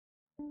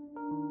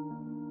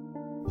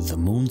The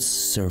Moon's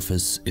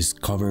surface is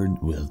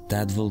covered with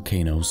dead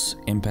volcanoes,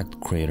 impact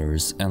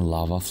craters and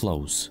lava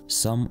flows,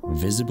 some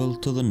visible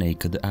to the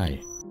naked eye.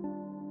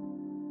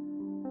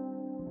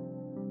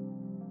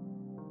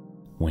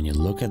 When you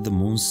look at the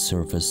Moon's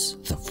surface,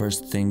 the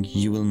first thing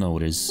you will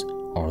notice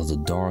are the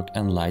dark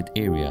and light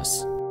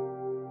areas.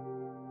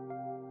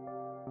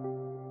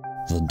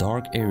 The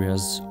dark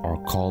areas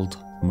are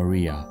called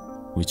Maria,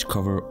 which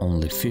cover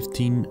only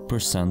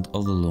 15%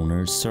 of the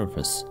lunar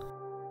surface.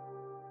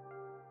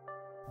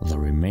 The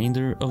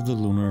remainder of the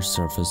lunar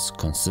surface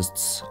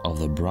consists of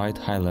the bright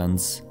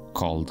highlands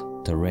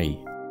called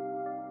terrae.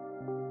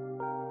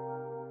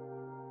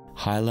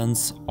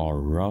 Highlands are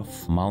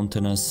rough,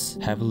 mountainous,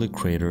 heavily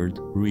cratered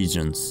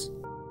regions.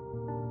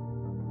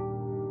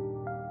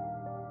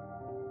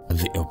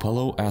 The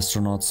Apollo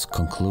astronauts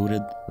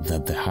concluded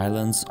that the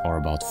highlands are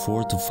about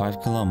 4 to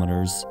 5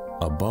 kilometers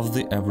above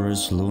the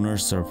average lunar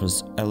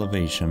surface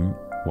elevation,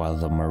 while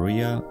the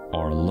Maria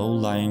are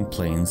low-lying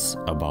plains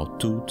about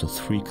 2 to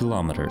 3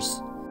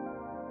 kilometers.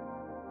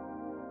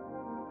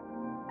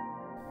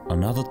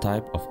 Another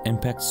type of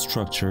impact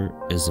structure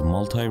is a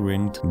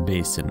multi-ringed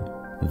basin.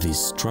 These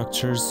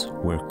structures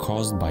were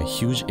caused by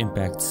huge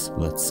impacts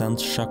that sent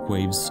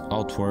shockwaves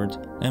outward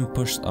and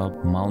pushed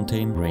up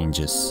mountain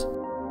ranges.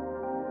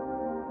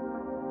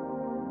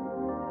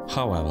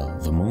 However,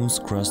 the Moon's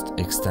crust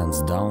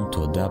extends down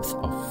to a depth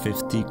of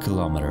 50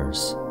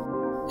 kilometers.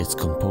 It's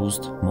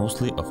composed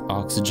mostly of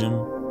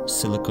oxygen,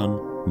 silicon,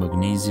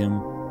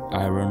 magnesium,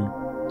 iron,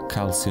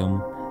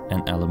 calcium,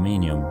 and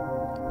aluminium.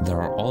 There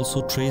are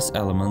also trace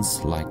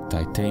elements like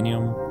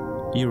titanium,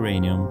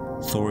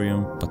 uranium,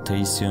 thorium,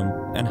 potassium,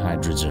 and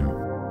hydrogen.